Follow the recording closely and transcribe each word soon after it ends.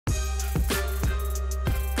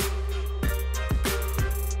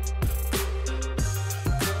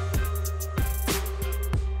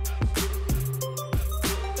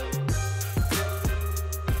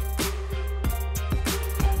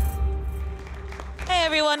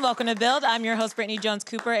everyone, welcome to Build. I'm your host, Brittany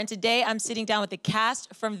Jones-Cooper, and today I'm sitting down with the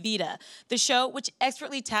cast from Vida. The show, which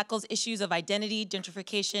expertly tackles issues of identity,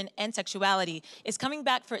 gentrification, and sexuality, is coming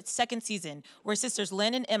back for its second season, where sisters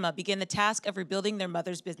Lyn and Emma begin the task of rebuilding their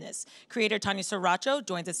mother's business. Creator Tanya Saracho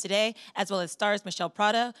joins us today, as well as stars Mishel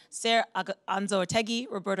Prada, Anzoategui,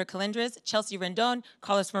 Roberta Colindrez, Chelsea Rendon,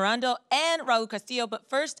 Carlos Miranda, and Raúl Castillo. But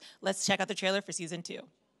first, let's check out the trailer for season 2.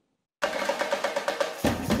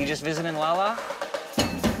 You just visiting Lala?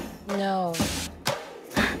 No.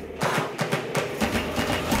 I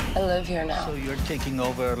live here now. So you're taking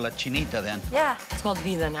over La Chinita then? Yeah. It's called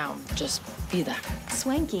Vida now. Just Vida.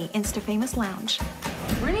 Swanky, Insta-famous lounge.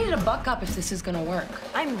 We're ready to buck up if this is gonna work.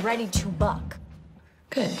 I'm ready to buck.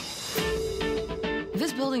 Good. If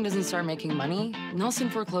this building doesn't start making money, Nelson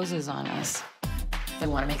forecloses on us. They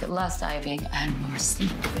want to make it less diving and more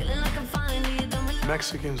sleep.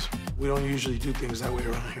 Mexicans, we don't usually do things that way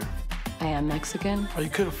around here. I am Mexican. Oh,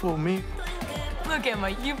 you could have fooled me. Look, Emma,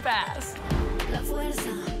 you pass.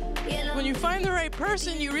 When you find the right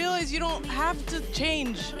person, you realize you don't have to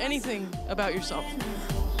change anything about yourself.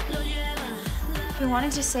 We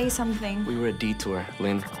wanted to say something. We were a detour,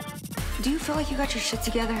 Lyn. Do you feel like you got your shit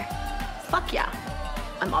together? Fuck yeah.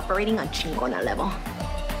 I'm operating on chingona level.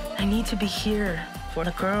 I need to be here for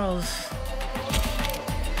the girls.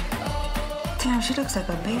 Damn, she looks like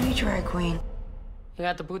a baby drag queen. You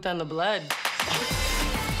got the puta in the blood.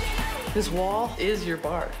 This wall is your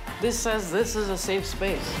bar. This says this is a safe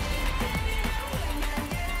space.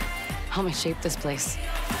 Help me shape this place.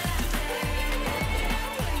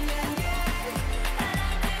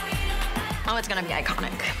 Oh, it's gonna be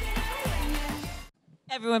iconic.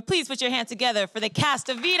 Everyone, please put your hands together for the cast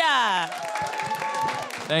of Vida.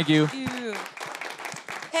 Thank you. Hey,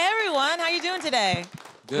 everyone, how you doing today?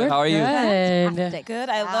 Good. How are you? Good. Good.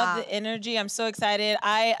 I love the energy. I'm so excited.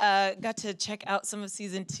 I got to check out some of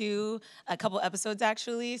season 2, a couple episodes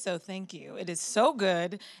actually. So thank you. It is so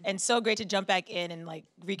good and so great to jump back in and like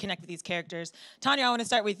reconnect with these characters. Tanya, I want to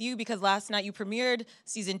start with you because last night you premiered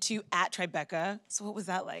season 2 at Tribeca. So what was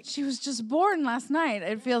that like? She was just born last night.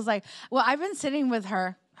 It feels like. Well, I've been sitting with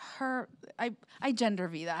her. I gender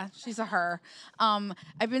Vida. She's a her.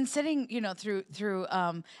 I've been sitting, you know, through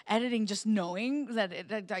editing, just knowing that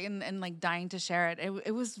and like dying to share it.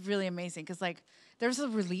 It was really amazing because like there's a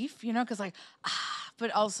relief, you know, because like but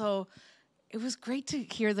also it was great to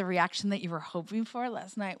hear the reaction that you were hoping for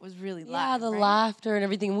last night. Was really loud. Yeah, the right? laughter and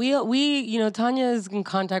everything. We you know, Tanya is in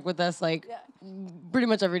contact with us like pretty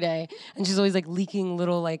much every day, and she's always like leaking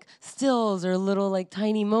little like stills or little like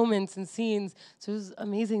tiny moments and scenes. So it was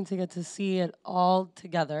amazing to get to see it all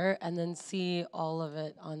together and then see all of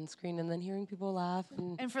it on screen and then hearing people laugh.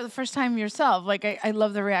 And for the first time yourself, like I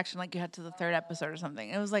love the reaction like you had to the 3rd episode or something.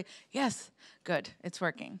 It was like, yes, good, it's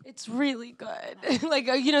working. It's really good. Like,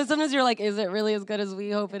 you know, sometimes you're like, is it really as good as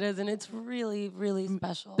we hope it is? And it's really, really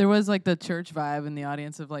special. There was like the church vibe in the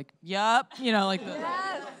audience of like, yup, you know, like the...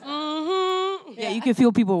 Yes. Yeah, you can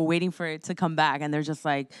feel people waiting for it to come back, and they're just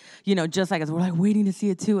like, you know, just like us, we're like waiting to see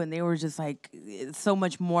it too, and they were just like, so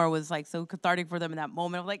much more was like so cathartic for them in that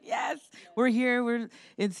moment of like, yes, we're here, we're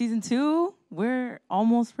in season 2, we're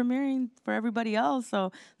almost premiering for everybody else,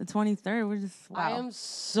 so the 23rd, we're just, wow. I am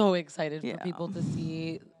so excited for people to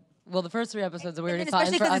see. Well, the first 3 episodes that we already saw.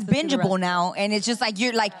 Especially because it's bingeable now, and it's just like,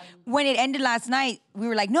 you're like, when it ended last night, we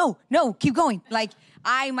were like, no, keep going. Like,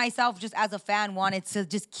 I myself, just as a fan, wanted to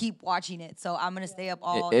just keep watching it. So I'm going to stay up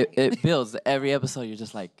all night. It builds. Every episode, you're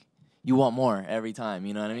just like, you want more every time.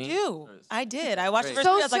 You know what I mean? I did. I watched the first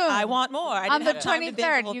So one. I was like, soon. I want more. I On didn't the have time to binge the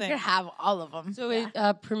 23rd, whole you thing. could have all of them. So it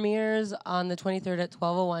premieres on the 23rd at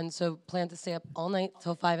 12:01. So plan to stay up all night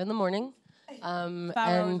till 5 in the morning. 5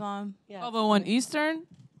 hours on. Yeah. 12:01 Eastern.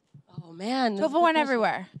 Oh man. 12:01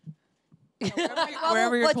 everywhere.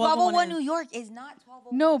 Wherever you're 12:01 New York is not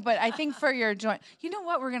 12:01. No, but I think for your joint, you know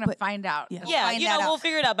what? We're gonna find out. Yeah, you know, we'll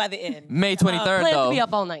figure it out by the end. May 23rd, plan though. to be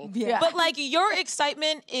up all night. Yeah. But like your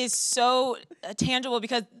excitement is so tangible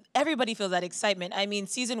because everybody feels that excitement. I mean,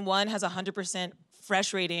 season 1 has 100%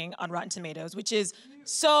 fresh rating on Rotten Tomatoes, which is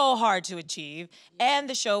so hard to achieve. And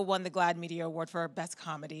the show won the GLAAD Media Award for Best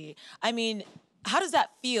Comedy. I mean, how does that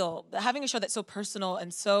feel, having a show that's so personal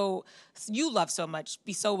and so, you love so much,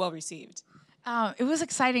 be so well received? It was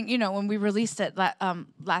exciting, you know, when we released it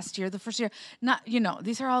last year, the first year. Not, you know,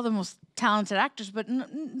 these are all the most talented actors, but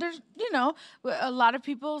there's, you know, a lot of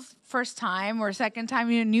people's first time or second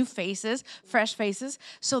time, you know, new faces, fresh faces.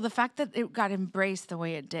 So the fact that it got embraced the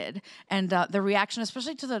way it did, and the reaction,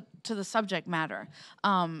 especially to the subject matter,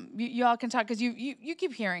 you all can talk because you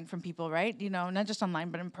keep hearing from people, right? You know, not just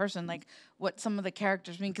online but in person, like what some of the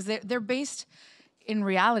characters mean, because they're based in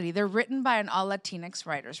reality, they're written by an all Latinx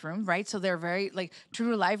writers room, right? So they're very like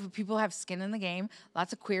true to life. People have skin in the game.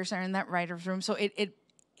 Lots of queers are in that writers room. So it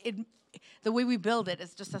the way we build it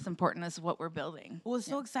is just as important as what we're building. What's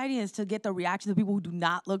so exciting is to get the reaction of people who do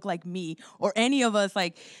not look like me or any of us,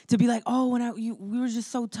 like to be like, oh, we were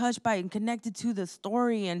just so touched by and connected to the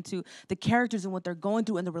story and to the characters and what they're going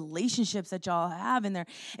through and the relationships that y'all have in there.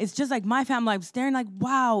 It's just like my family, I'm staring like,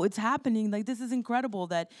 wow, it's happening. Like this is incredible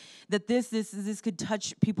that this could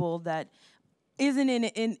touch people that isn't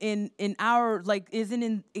in our, like, isn't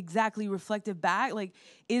in exactly reflective back, like,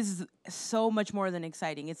 is so much more than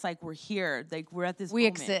exciting. It's like we're here, like we're at this moment.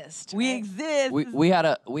 Exist. We exist. We had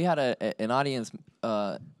an audience,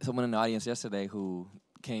 someone in the audience yesterday who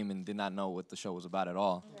came and did not know what the show was about at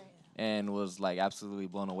all, and was like absolutely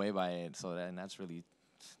blown away by it. So that's really,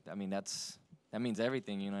 I mean, that means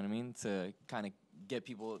everything. You know what I mean? To kind of get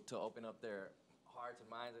people to open up their hearts and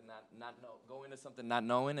minds and not know, go into something not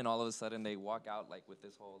knowing, and all of a sudden they walk out like with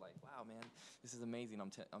this whole like, wow, man, this is amazing.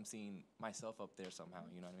 I'm seeing myself up there somehow.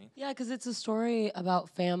 You know what I mean? Yeah, because it's a story about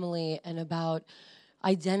family and about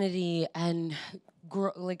identity and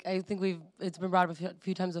like I think it's been brought up a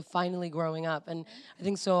few times of finally growing up, and I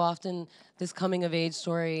think so often this coming of age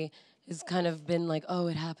story has kind of been like, oh,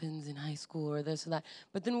 it happens in high school or this or that,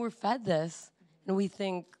 but then we're fed this and we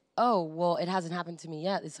think, oh, well, it hasn't happened to me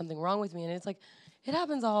yet. Is something wrong with me? And it's like, it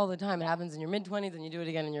happens all the time. It happens in your mid-20s, and you do it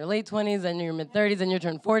again in your late 20s, and your mid-30s, and you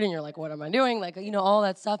turn 40, and you're like, what am I doing? Like, you know, all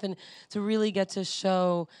that stuff. And to really get to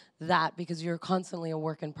show that, because you're constantly a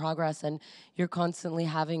work in progress, and you're constantly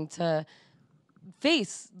having to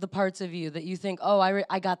face the parts of you that you think, oh,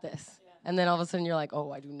 I got this. And then all of a sudden you're like,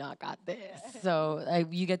 oh, I do not got this. So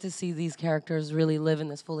you get to see these characters really live in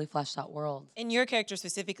this fully fleshed out world. In your character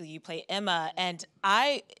specifically, you play Emma, and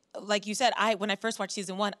like you said, when I first watched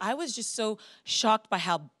season 1, I was just so shocked by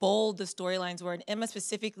how bold the storylines were. And Emma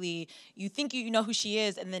specifically, you think you know who she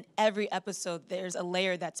is, and then every episode there's a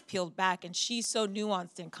layer that's peeled back, and she's so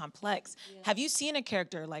nuanced and complex. Yeah. Have you seen a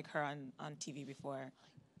character like her on TV before?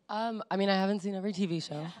 I mean, I haven't seen every TV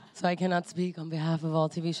show, so I cannot speak on behalf of all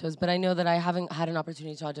TV shows, but I know that I haven't had an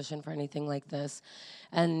opportunity to audition for anything like this.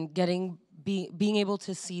 And being able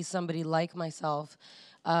to see somebody like myself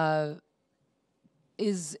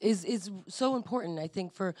is so important, I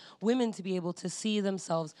think, for women to be able to see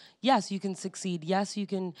themselves. Yes, you can succeed. Yes, you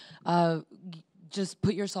can just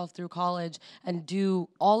put yourself through college and do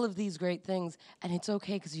all of these great things, and it's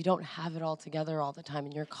okay because you don't have it all together all the time,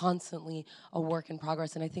 and you're constantly a work in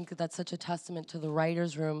progress. And I think that that's such a testament to the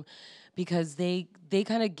writers' room, because they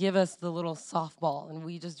kind of give us the little softball, and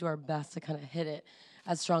we just do our best to kind of hit it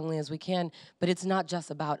as strongly as we can. But it's not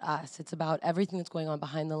just about us. It's about everything that's going on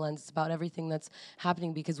behind the lens. It's about everything that's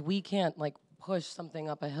happening, because we can't like push something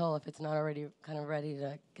up a hill if it's not already kind of ready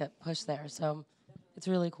to get pushed there. So it's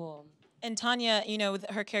really cool. And Tanya, you know, with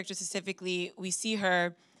her character specifically, we see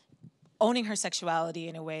her owning her sexuality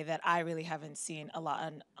in a way that I really haven't seen a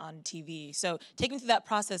lot on TV. So take me through that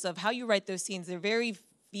process of how you write those scenes. They're very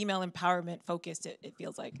female empowerment focused, it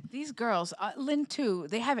feels like. These girls, Lyn too,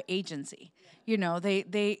 they have agency. You know, they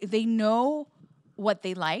know what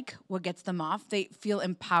they like, what gets them off. They feel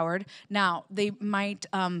empowered. Now, they might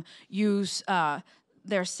use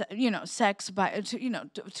their sex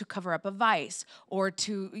to cover up a vice or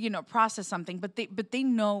to process something, but they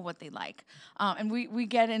know what they like, and we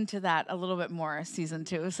get into that a little bit more season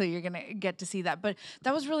 2, so you're gonna get to see that. But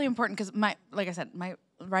that was really important because like I said, my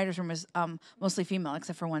writers' room is mostly female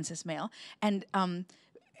except for one cis male, and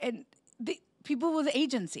the people with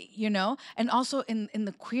agency, and also in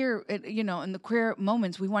the queer in the queer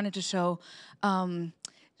moments, we wanted to show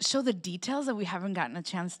the details that we haven't gotten a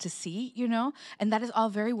chance to see, and that is all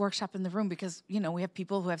very workshop in the room, because, we have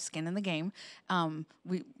people who have skin in the game.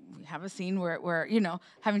 We have a scene where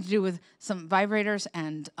having to do with some vibrators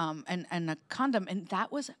and a condom, and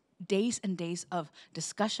that was days and days of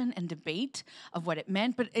discussion and debate of what it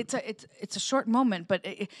meant. But it's a short moment, but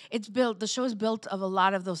the show is built of a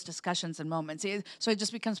lot of those discussions and moments. So it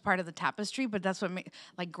just becomes part of the tapestry, but that's what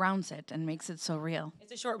grounds it and makes it so real.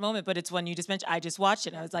 It's a short moment, but it's one you just mentioned. I just watched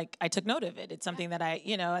it, and I was like, I took note of it. It's something that I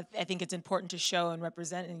think it's important to show and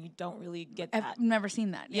represent, and you don't really get that. I've never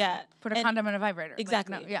seen that. Yeah. Put a condom in a vibrator.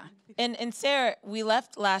 Exactly. No, yeah. And Sarah, we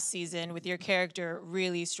left last season with your character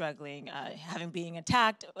really struggling, having being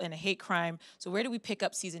attacked in a hate crime. So where do we pick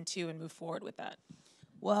up season 2 and move forward with that?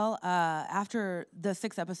 Well, after the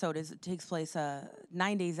 6th episode takes place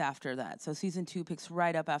 9 days after that. So season 2 picks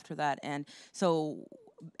right up after that. And so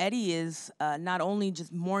Eddie is not only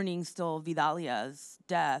just mourning still Vidalia's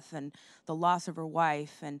death and the loss of her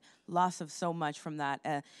wife and loss of so much from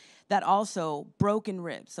that. that also broken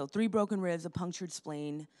ribs. So 3 broken ribs, a punctured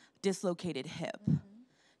spleen, dislocated hip,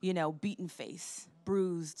 you know, beaten face,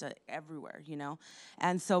 bruised everywhere, you know?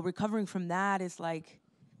 And so recovering from that is like,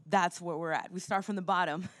 that's where we're at. We start from the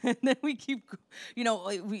bottom, and then we keep, you know,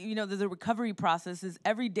 the recovery process is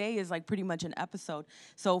every day is like pretty much an episode.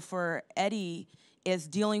 So for Eddie, is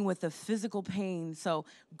dealing with the physical pain. So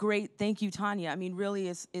great, thank you, Tanya. I mean, really,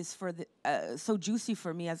 is for the so juicy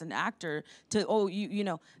for me as an actor to you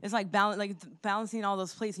know, it's like balancing all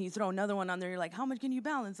those plates, and you throw another one on there. You're like, how much can you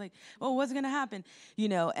balance? Like, oh, what's gonna happen? You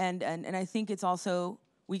know, and I think it's also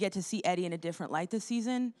we get to see Eddie in a different light this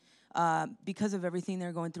season. Because of everything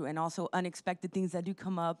they're going through, and also unexpected things that do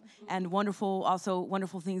come up, and wonderful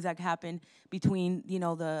things that happen between, you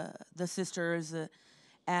know, the sisters,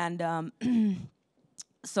 and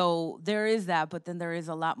so there is that, but then there is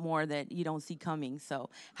a lot more that you don't see coming.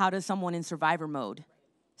 So how does someone in survivor mode,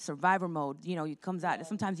 you know, it comes out,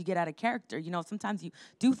 sometimes you get out of character, you know, sometimes you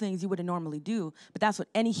do things you wouldn't normally do, but that's what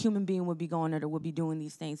any human being would be going or would be doing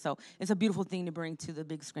these things. So it's a beautiful thing to bring to the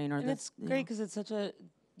big screen. And it's great because it's such a,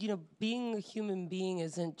 you know, being a human being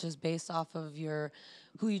isn't just based off of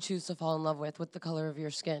who you choose to fall in love with the color of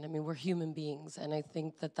your skin. I mean, we're human beings, and I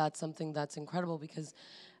think that that's something that's incredible because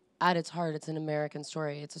at its heart, it's an American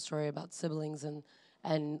story. It's a story about siblings and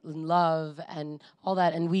love and all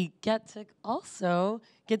that, and we get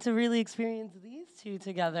to really experience these two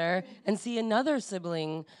together and see another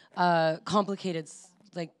sibling complicated,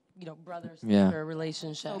 like, you know, brother-sister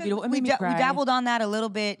relationship. We dabbled on that a little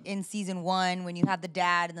bit in season 1 when you have the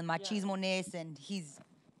dad and the machismo-ness, and he's.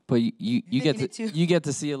 But you get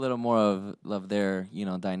to see a little more of their, you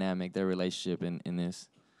know, dynamic, their relationship in this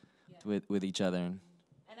with each other.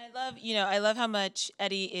 And I love how much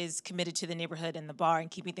Eddie is committed to the neighborhood and the bar and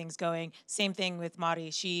keeping things going. Same thing with Mari.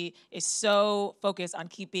 She is so focused on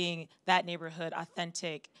keeping that neighborhood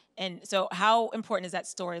authentic. And so how important is that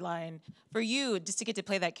storyline for you just to get to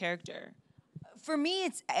play that character? For me,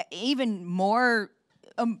 it's even more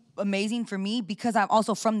amazing for me because I'm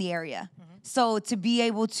also from the area. So to be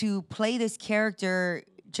able to play this character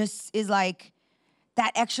just is like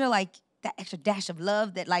that extra dash of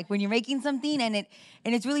love that, like, when you're making something and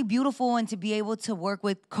it's really beautiful, and to be able to work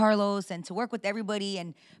with Carlos and to work with everybody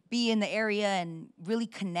and be in the area and really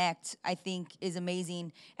connect, I think is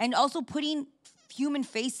amazing. And also putting human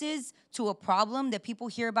faces to a problem that people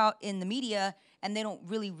hear about in the media and they don't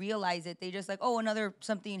really realize it. They just like, oh, another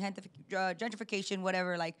something, gentrification,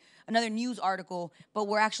 whatever, like another news article. But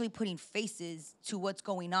we're actually putting faces to what's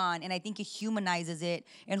going on. And I think it humanizes it.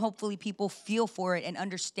 And hopefully people feel for it and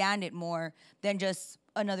understand it more than just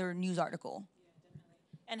another news article.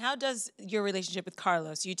 And how does your relationship with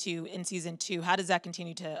Carlos, you two in season 2, how does that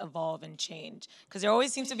continue to evolve and change? Because there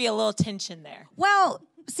always seems to be a little tension there. Well,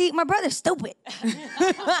 see, my brother's stupid.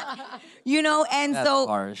 You know, and that's so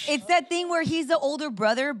harsh. It's that thing where he's the older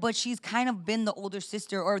brother, but she's kind of been the older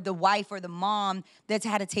sister or the wife or the mom that's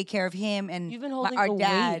had to take care of him and You've been holding our the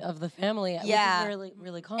dad. weight of the family, Yeah. which is really,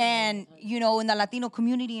 really common. And, you know, in the Latino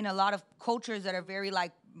community and a lot of cultures that are very,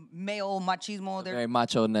 like, male machismo. Very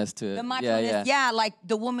macho-ness to it. The macho-ness, yeah, like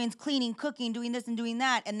the woman's cleaning, cooking, doing this and doing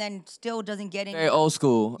that, and then still doesn't get any. Very old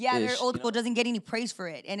school. Yeah, very old school, doesn't get any praise for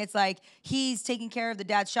it. And it's like, he's taking care of the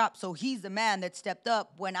dad's shop, so he's the man that stepped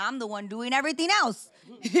up when I'm the one doing everything else.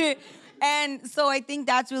 And so I think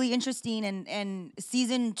that's really interesting. And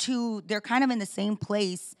season 2, they're kind of in the same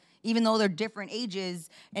place, even though they're different ages.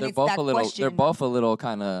 And it's that question. They're both a little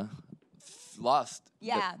kind of lost.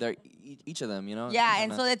 Yeah. They're each of them, you know? Yeah,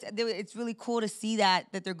 and so it's really cool to see that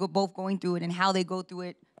they're both going through it and how they go through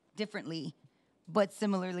it differently, but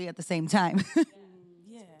similarly at the same time.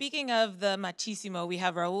 Speaking of the machismo, we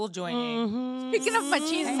have Raúl joining. Speaking of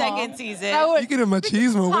machismo. Second season. Speaking of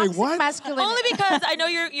machismo, wait, what? Masculinity. Only because I know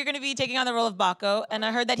you're going to be taking on the role of Baco, and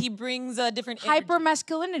I heard that he brings a different hyper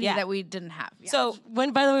masculinity Yeah. that we didn't have. Yeah. So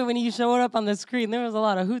by the way, when you showed up on the screen, there was a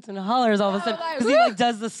lot of hoots and hollers all of a sudden because he like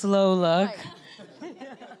does the slow look.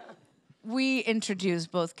 We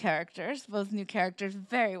introduced both new characters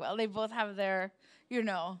very well. They both have their,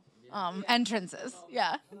 entrances.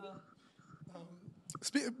 Yeah.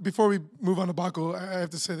 Before we move on to Baco, I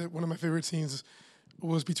have to say that one of my favorite scenes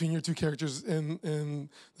was between your two characters in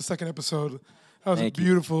the second episode. That was a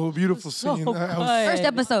beautiful, beautiful scene. First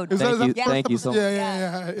episode. Thank you so much.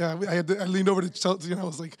 Yeah. I leaned over to Chelsea and I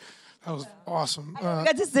was like, that was awesome. We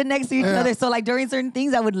got to sit next to each other. So like during certain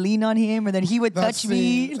things, I would lean on him, or then he would touch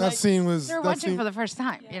me. That scene was. They're watching for the first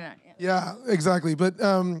time, Yeah, exactly. But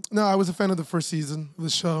no, I was a fan of the first season of the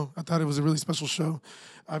show. I thought it was a really special show.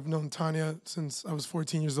 I've known Tanya since I was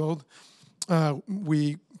 14 years old.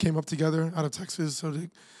 We came up together out of Texas, so to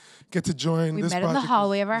get to join We this met in the project.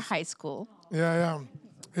 hallway of our high school. Yeah.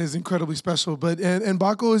 It's incredibly special. But and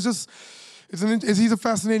Baco is just he's a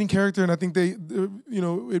fascinating character, and I think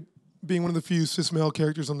it being one of the few cis male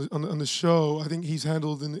characters on the show, I think he's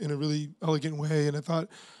handled in a really elegant way. And I thought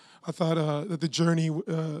that the journey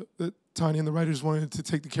that Tanya and the writers wanted to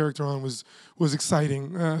take the character on was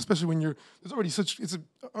exciting, especially when there's already such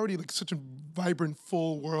a vibrant,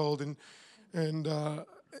 full world, and I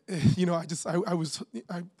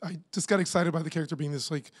just got excited by the character being this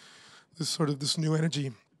new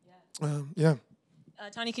energy. Yeah.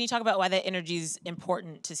 Tanya, can you talk about why that energy is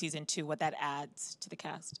important to season 2? What that adds to the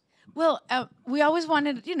cast? Well, we always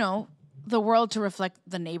wanted, the world to reflect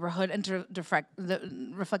the neighborhood and to reflect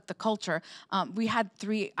the culture. We had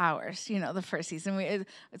 3 hours, the first season.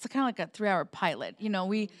 It's kind of like a 3-hour pilot.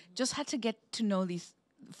 We just had to get to know these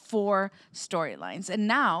 4 storylines, and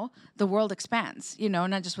now the world expands.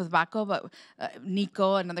 Not just with Baco, but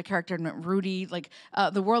Nico, another character, and Rudy.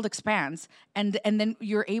 The world expands, and then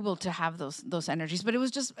you're able to have those energies. But it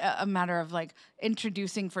was just a matter of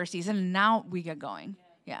introducing first season, and now we get going.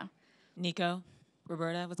 Yeah. Nico,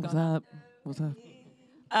 Roberta, what's going on? What's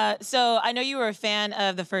up? So I know you were a fan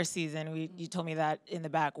of the first season. You told me that in the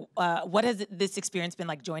back. What has this experience been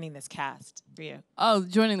like joining this cast for you? Oh,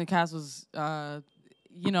 joining the cast was, I've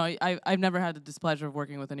never had the displeasure of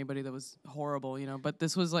working with anybody that was horrible, but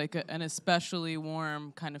this was like an especially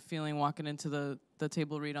warm kind of feeling walking into the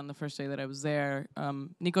table read on the first day that I was there.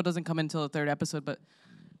 Nico doesn't come in until the 3rd episode, but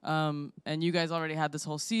and you guys already had this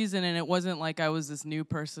whole season, and it wasn't like I was this new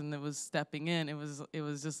person that was stepping in. It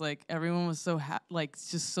was just like everyone was so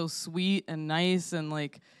just so sweet and nice, and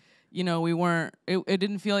we weren't. It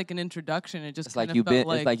didn't feel like an introduction. It just it's like you've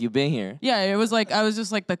been here. Yeah, it was like I was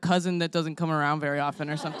just like the cousin that doesn't come around very often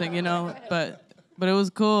or something, But it was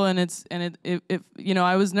cool, and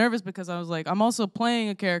I was nervous because I was like, I'm also playing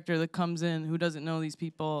a character that comes in who doesn't know these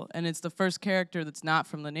people, and it's the first character that's not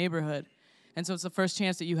from the neighborhood. And so it's the first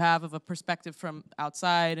chance that you have of a perspective from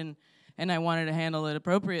outside, and I wanted to handle it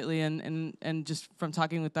appropriately. And just from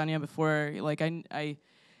talking with Tanya before,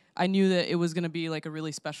 I knew that it was going to be like a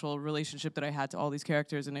really special relationship that I had to all these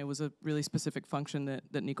characters, and it was a really specific function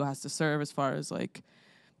that Nico has to serve as far as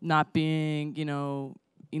not being,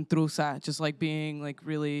 intrusa, just being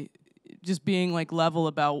really, just being level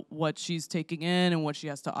about what she's taking in and what she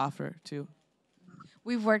has to offer too.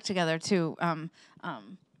 We've worked together too.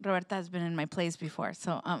 Roberta has been in my plays before,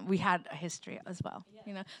 so we had a history as well.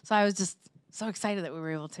 So I was just so excited that we were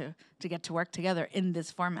able to get to work together in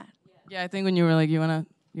this format. Yeah, I think when you were like, you wanna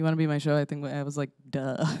be my show, I think I was like,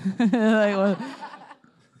 duh.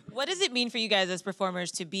 What does it mean for you guys as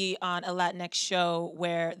performers to be on a Latinx show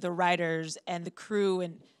where the writers and the crew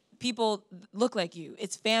and people look like you?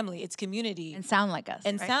 It's family, it's community, and sound like us,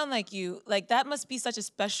 and right? sound like you. That must be such a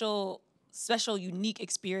special, unique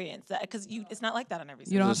experience, because it's not like that on every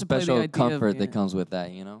season. There's a special comfort that comes with that,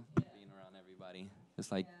 being around everybody.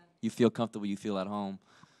 It's like you feel comfortable, you feel at home.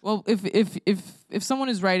 Well, if someone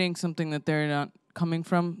is writing something that they're not coming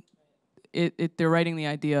from, they're writing the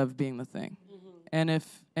idea of being the thing, and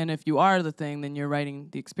if you are the thing, then you're writing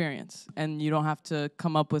the experience, and you don't have to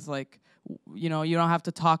come up with you don't have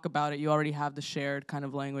to talk about it. You already have the shared kind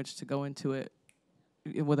of language to go into it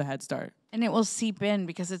with a head start. And it will seep in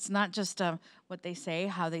because it's not just what they say,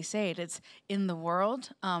 how they say it. It's in the world,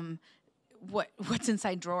 what's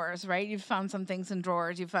inside drawers, right? You've found some things in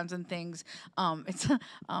drawers. You've found some things. It's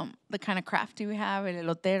the kind of crafty we have, el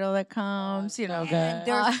elotero that comes, And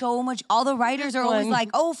there's so much. All the writers are always like,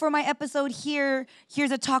 oh, for my episode here's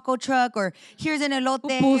a taco truck, or here's an elote,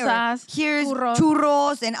 pupusas, or here's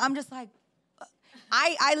churros. And I'm just like,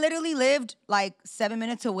 I literally lived 7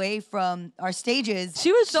 minutes away from our stages.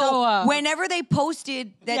 She would show up. Whenever they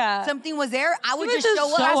posted that something was there, I would just show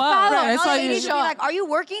up. Right, and all the ladies would be like, are you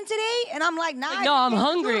working today? And I'm like, nah. No, I'm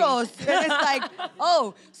hungry. And it's like,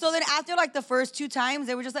 oh. So then after the first 2 times,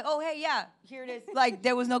 they were just like, oh, hey, yeah, here it is.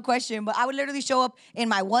 There was no question. But I would literally show up in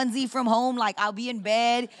my onesie from home. I'll be in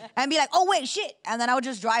bed and be like, oh, wait, shit. And then I would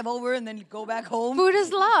just drive over and then go back home. Food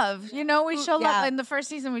is love. We show love. In the first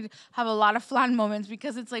season, we have a lot of flan moments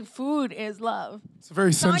because it's food is love. It's a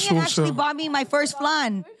very sensual show. Tanya actually bought me my first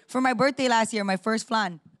flan for my birthday last year, my first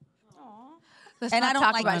flan. Let's not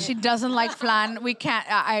talk about it. She doesn't like flan. We can't.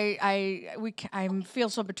 I feel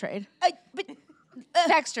so betrayed. But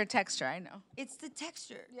texture. I know. It's the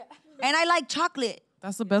texture. Yeah. And I like chocolate.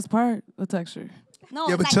 That's the best part, the texture. No.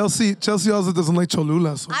 Yeah, but Chelsea also doesn't like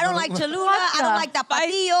Cholula. So I don't like Cholula. I don't like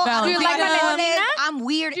Tapatio. Do you like Valentina? I'm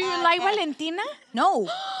weird. Do you like Valentina? No.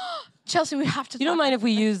 Chelsea, we have to. You don't mind if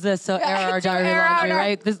we use this to air our dirty laundry,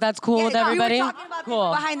 right? That's cool with everybody? We were talking about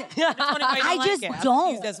cool. behind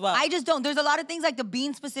I just don't. There's a lot of things like the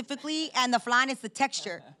beans specifically and the flan. It's the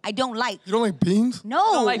texture I don't like. You don't like beans?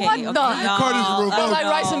 No. What the? Your card is revoked. Like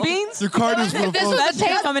rice and beans? Your card is revoked. This was the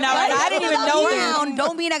taste coming out. I didn't even know it.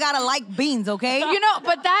 Don't mean I gotta like beans, okay? You know,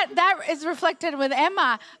 but that is reflected with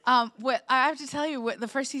Emma. I have to tell you, the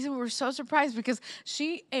first season we were so surprised because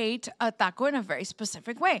she ate a taco in a very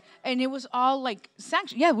specific way, and it was all like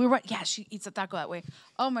sanctioned. Yeah, we were. Yeah, she eats a taco that way.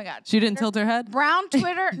 Oh my God. She didn't tilt her head? Brown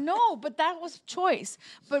Twitter, no, but that was choice.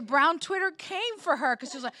 But Brown Twitter came for her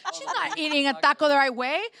because she was like, she's not eating a taco the right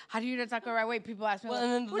way. How do you eat a taco the right way? People ask me, well,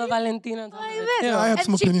 and then the Valentina. like this. Yeah, I had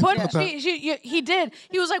some opinions about that. He did.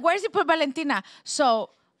 He was like, where does he put Valentina? So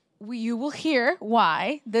you will hear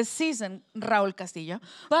why this season, Raúl Castillo.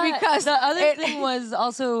 But because the other thing was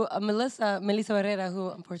also Melissa Barrera, who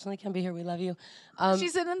unfortunately can't be here. We love you.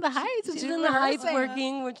 She's in the Heights. She's in the Heights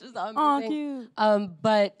working, which is amazing. Oh, cute.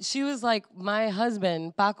 But she was like, my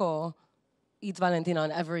husband, Paco, eats Valentina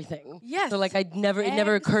on everything. Yes. So like it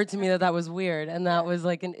never occurred to me that was weird, and that was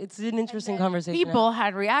like it's an interesting conversation. People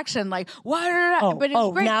had reaction like, what? But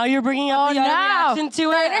it's great. Now you're bringing up the reaction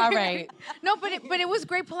to it. All right. No, but it was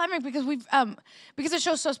great polemic because because the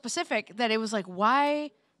show's so specific that it was like,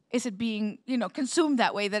 why is it being consumed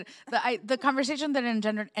that way? That the conversation that it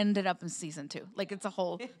engendered ended up in season 2. Like it's a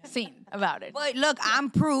whole scene about it. But look,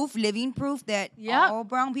 I'm living proof that all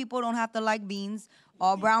brown people don't have to like beans.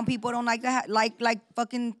 All brown people don't like to like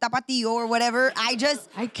fucking tapatio or whatever. I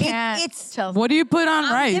can't. It's what do you put on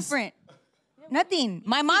I'm rice? Different. Nothing.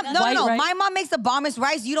 My mom, no. My mom makes the bombest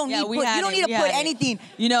rice. You don't need to put anything.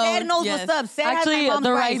 Dad knows what's up. Actually,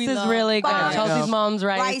 the rice is really good. Chelsea's mom's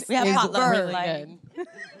rice is really good.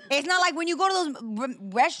 It's not like when you go to those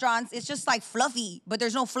restaurants, it's just like fluffy, but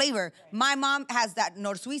there's no flavor. My mom has that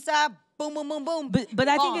Nor Suiza. Boom, boom, boom, boom. But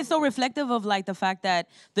I think it's so reflective of like the fact that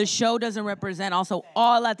the show doesn't represent also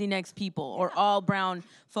all Latinx people or all brown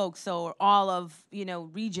folks or all of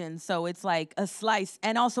regions. So it's like a slice,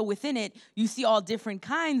 and also within it you see all different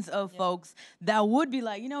kinds of folks that would be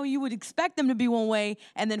like you would expect them to be one way,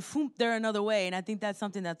 and then they're another way. And I think that's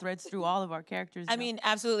something that threads through all of our characters. I mean,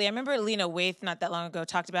 absolutely. I remember Lena Waithe not that long ago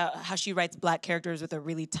talked about how she writes black characters with a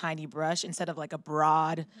really tiny brush instead of like a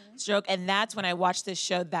broad stroke, and that's when I watch this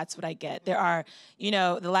show. That's what I get. There are, the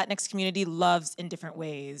Latinx community loves in different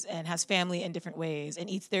ways and has family in different ways and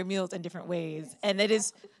eats their meals in different ways. And it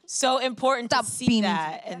is so important to see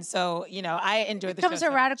that. And so, I enjoyed the show. It becomes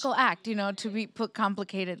a radical act, to put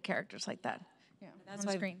complicated characters like that. Yeah, that's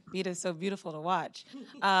why Vida is so beautiful to watch.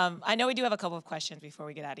 I know we do have a couple of questions before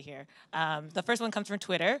we get out of here. The first one comes from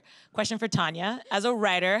Twitter. Question for Tanya. As a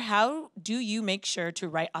writer, how do you make sure to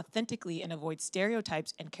write authentically and avoid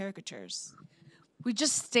stereotypes and caricatures? We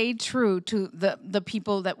just stayed true to the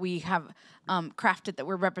people that we have crafted, that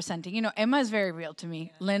we're representing. Emma is very real to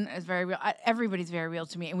me. Lyn is very real. Everybody's very real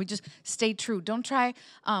to me, and we just stay true. Don't try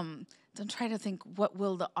to think what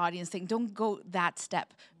will the audience think. Don't go that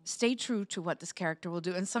step. Stay true to what this character will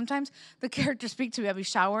do. And sometimes the characters speak to me. I'll be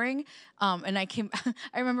showering, and I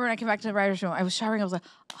remember when I came back to the writer's room, I was showering. I was like,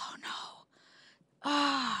 oh no.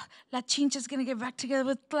 La Chincha's gonna get back together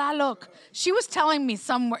with Tlaloc. She was telling me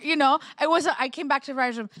somewhere, I came back to the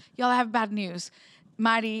writer's room. Y'all have bad news.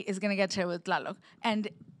 Mari is gonna get together with Tlaloc. And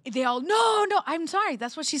they all, no, I'm sorry.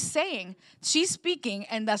 That's what she's saying. She's speaking,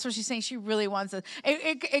 and that's what she's saying. She really wants it.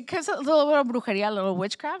 It comes a little bit of brujeria, a little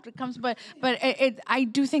witchcraft. It comes, but I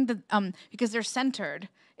do think that because they're centered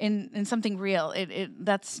in something real,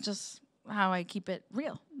 that's just how I keep it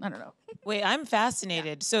real. I don't know. Wait, I'm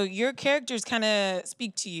fascinated. So your characters kind of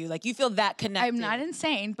speak to you, like you feel that connected. I'm not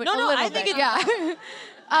insane, but no, I think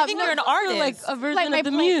I think you're an artist, like a version of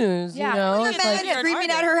the muse. The man screaming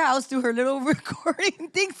at her house through her little recording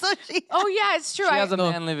thing. So oh yeah, it's true. She has a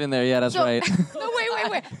man living there. Yeah, that's right. No,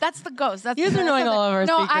 wait. That's the ghost. That's you guys are knowing all of our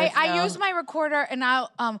secrets. secrets. I use my recorder, and I'll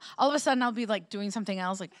all of a sudden I'll be like doing something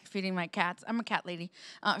else, like feeding my cats. I'm a cat lady.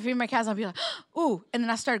 Feeding my cats, I'll be like, ooh, and then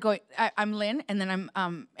I start going. I'm Lyn, and then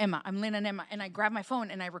I'm Emma. I'm Lyn and Emma, and I grab my phone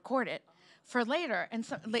and I record it for later. And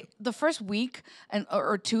so the first week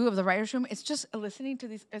or two of the writer's room, it's just listening to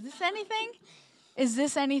these. Is this anything? Is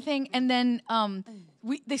this anything? And then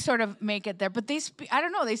they sort of make it there. But they speak. I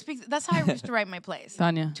don't know. They speak. That's how I used to write my plays.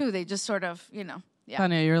 Tanya. Too. They just sort of, Yeah.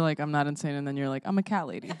 Tanya, you're like, I'm not insane, and then you're like, I'm a cat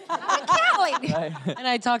lady. I'm a cat lady. And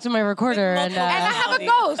I talk to my recorder, and I have a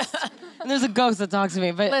ghost. And there's a ghost that talks to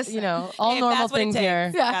me. But listen, all normal things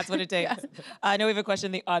here. Yeah. That's what it takes. I know we have a question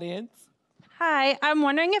in the audience. Hi, I'm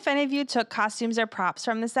wondering if any of you took costumes or props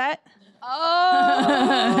from the set? Oh.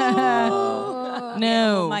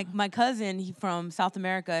 No. My cousin from South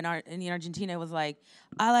America in Argentina was like,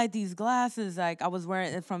 I like these glasses. Like I was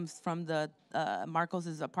wearing it from the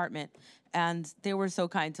Marcos's apartment, and they were so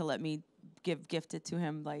kind to let me gift it to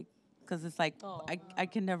him. Like, because it's like I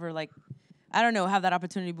can never like, I don't know, have that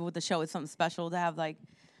opportunity. But with the show, it's something special to have like.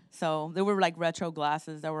 So they were like retro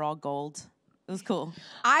glasses that were all gold. It was cool.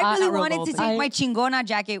 I really wanted to take my chingona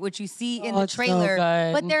jacket, which you see in the trailer,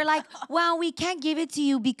 but they're like, well, we can't give it to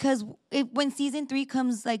you because when season 3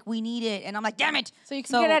 comes, like, we need it. And I'm like, damn it. So you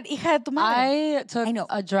can get at hija de tu madre. I took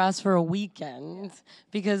a dress for a weekend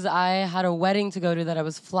because I had a wedding to go to that I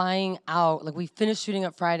was flying out. Like, we finished shooting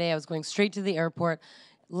up Friday. I was going straight to the airport,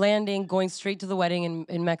 landing, going straight to the wedding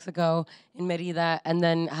in Mexico, in Merida, and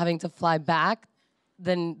then having to fly back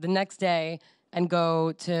then the next day and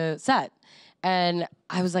go to set. And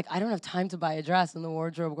I was like, I don't have time to buy a dress. And the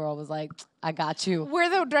wardrobe girl was like, I got you. Wear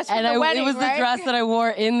the dress for the wedding, it was right? the dress that I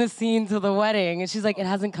wore in the scene to the wedding. And she's like, it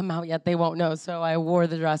hasn't come out yet. They won't know. So I wore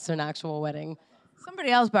the dress to an actual wedding.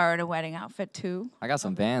 Somebody else borrowed a wedding outfit, too. I got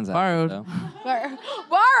some Vans. Borrowed.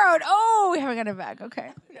 Borrowed. Oh, we haven't got it back.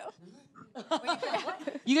 Okay.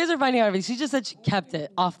 You guys are finding out everything. She just said she kept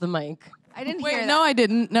it off the mic. I didn't Wait, hear that. no, I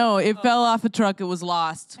didn't. No, it fell off a truck. It was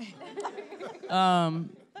lost.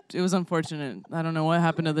 It was unfortunate. I don't know what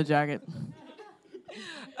happened to the jacket.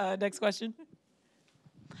 Next question.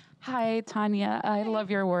 Hi, Tanya. I love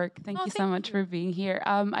your work. Thank you so much for being here.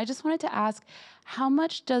 I just wanted to ask, how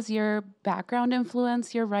much does your background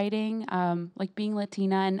influence your writing, like being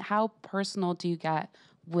Latina, and how personal do you get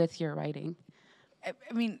with your writing?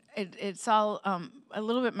 I mean, it's all a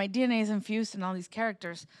little bit. My DNA is infused in all these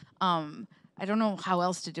characters. I don't know how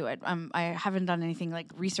else to do it. I haven't done anything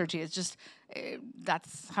like researchy. It's just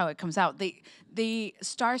that's how it comes out. The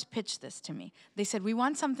Starz pitched this to me. They said, we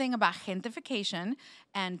want something about gentrification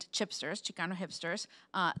and chipsters, Chicano hipsters,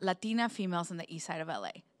 Latina females in the east side of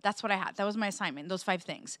LA. That's what I had. That was my assignment, those 5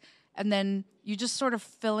 things. And then you just sort of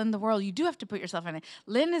fill in the world. You do have to put yourself in it.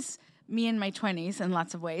 Lyn is me in my 20s in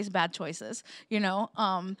lots of ways, bad choices, you know.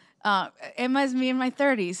 Emma is me in my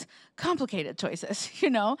 30s, complicated choices, you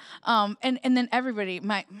know. And then everybody,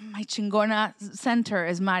 my chingona center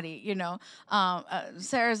is Mari, you know.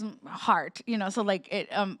 Sarah's heart, you know. So like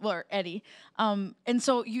or Eddie. And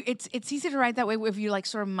so it's easy to write that way if you like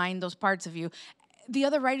sort of mind those parts of you. The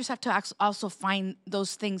other writers have to also find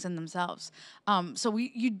those things in themselves. So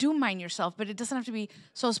you do mind yourself, but it doesn't have to be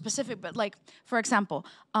so specific. But like, for example,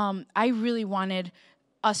 I really wanted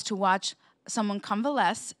us to watch someone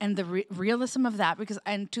convalesce and the realism of that, because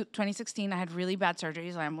in 2016, I had really bad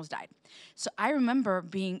surgeries. I almost died. So I remember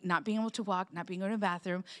not being able to walk, not being able to the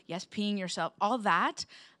bathroom, yes, peeing yourself, all that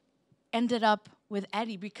ended up with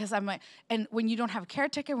Eddie, because I'm like, and when you don't have a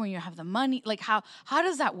caretaker, when you have the money, like how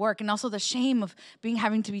does that work? And also the shame of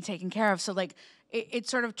having to be taken care of. So like it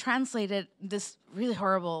sort of translated this really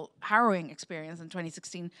horrible, harrowing experience in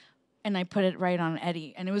 2016, and I put it right on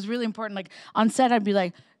Eddie. And it was really important. Like on set, I'd be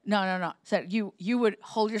like, no. So you would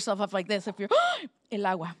hold yourself up like this if you're el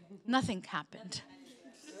agua. Nothing happened.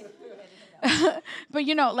 But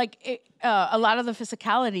you know, like a lot of the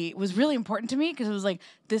physicality was really important to me, because it was like,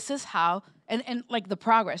 this is how, and like the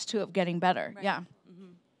progress too of getting better. Right. Yeah. Mm-hmm.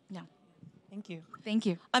 Yeah. Thank you. Thank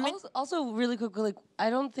you. I mean, also really quickly, like, I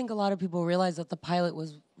don't think a lot of people realize that the pilot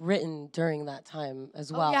was written during that time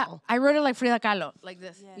as well. Yeah, I wrote it like Frida Kahlo, like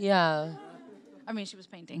this. Yeah. I mean, she was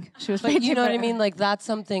painting. She was But painting. you know what I mean? Like, that's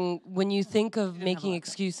something, when you think of making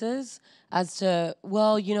excuses as to,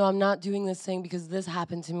 well, you know, I'm not doing this thing because this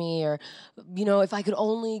happened to me, or, you know, if I could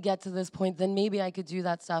only get to this point, then maybe I could do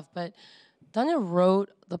that stuff. But Tanya wrote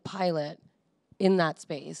the pilot in that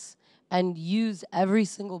space and used every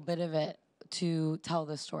single bit of it to tell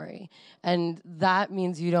the story. And that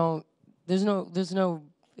means there's no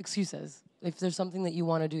excuses. If there's something that you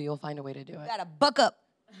want to do, you'll find a way to do it. You gotta buck up.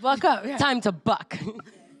 Buck up. Yeah. Time to buck.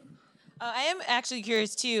 I am actually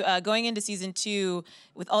curious too, going into season 2,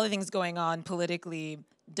 with all the things going on politically,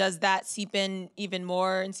 does that seep in even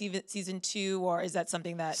more in season 2, or is that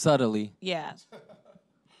something that... Subtly. Yeah.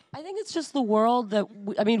 I think it's just the world that,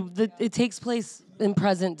 it takes place in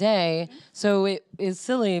present day, so it is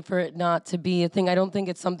silly for it not to be a thing. I don't think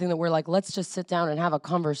it's something that we're like, let's just sit down and have a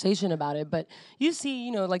conversation about it. But you see,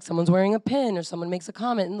 you know, like someone's wearing a pin or someone makes a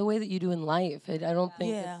comment in the way that you do in life. I don't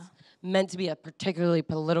think it's meant to be a particularly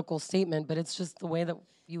political statement, but it's just the way that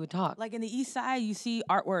you would talk. Like in the East Side, you see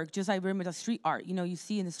artwork, just like very much street art. You know, you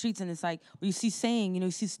see in the streets, and it's like, or you see saying, you know,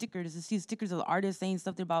 you see stickers of the artists saying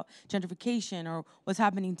something about gentrification or what's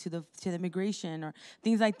happening to the immigration or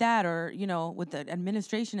things like that, or you know, with the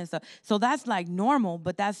administration and stuff. So that's like normal,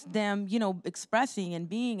 but that's them, you know, expressing and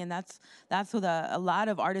being, and that's what a lot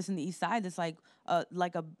of artists in the East Side. It's like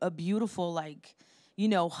a beautiful like, you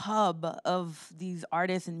know, hub of these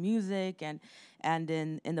artists and music and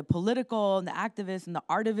in the political and the activists and the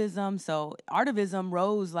artivism. So artivism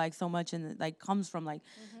rose like so much and like comes from like,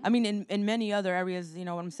 I mean, in many other areas, you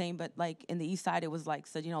know what I'm saying? But like in the East Side, it was like,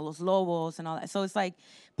 so, you know, Los Lobos and all that. So it's like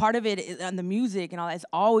part of it and the music and all that, it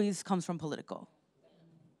always comes from political.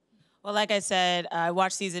 Well, like I said, I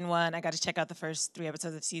watched season 1. I got to check out the first 3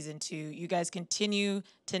 episodes of season 2. You guys continue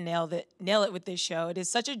to nail it with this show. It is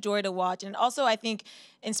such a joy to watch, and also I think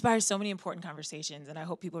inspires so many important conversations. And I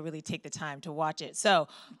hope people really take the time to watch it. So,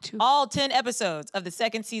 all 10 episodes of the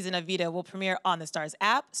 2nd season of Vida will premiere on the Starz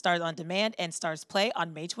app, Starz on Demand, and Starz Play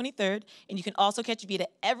on May 23rd. And you can also catch Vida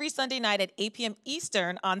every Sunday night at 8 p.m.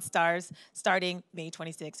 Eastern on Starz, starting May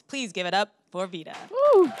 26th. Please give it up for Vida.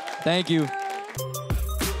 Thank you.